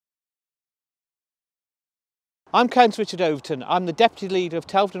I'm Cllr Richard Overton. I'm the Deputy Leader of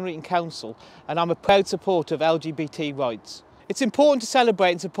Cllr Richard Council and I'm a proud supporter of LGBT rights. It's important to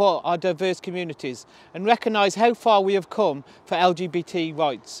celebrate and support our diverse communities and recognise how far we have come for LGBT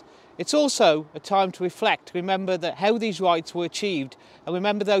rights. It's also a time to reflect, remember how these rights were achieved and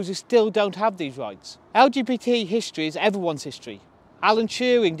remember those who still don't have these rights. LGBT history is everyone's history. Alan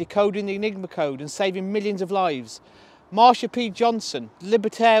Turing decoding the Enigma code and saving millions of lives. Marsha P. Johnson,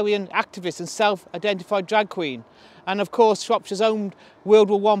 libertarian activist and self-identified drag queen, and of course Shropshire's own World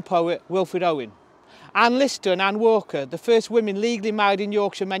War I poet Wilfred Owen. Anne Lister and Anne Walker, the first women legally married in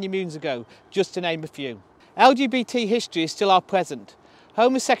Yorkshire many moons ago, just to name a few. LGBT history is still our present.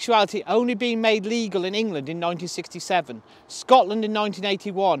 Homosexuality only being made legal in England in 1967, Scotland in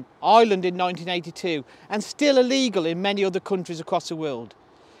 1981, Ireland in 1982, and still illegal in many other countries across the world.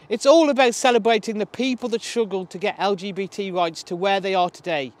 It's all about celebrating the people that struggled to get LGBT rights to where they are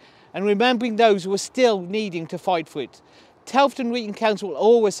today and remembering those who are still needing to fight for it. Cllr Richard Council will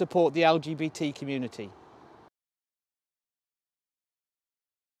always support the LGBT community.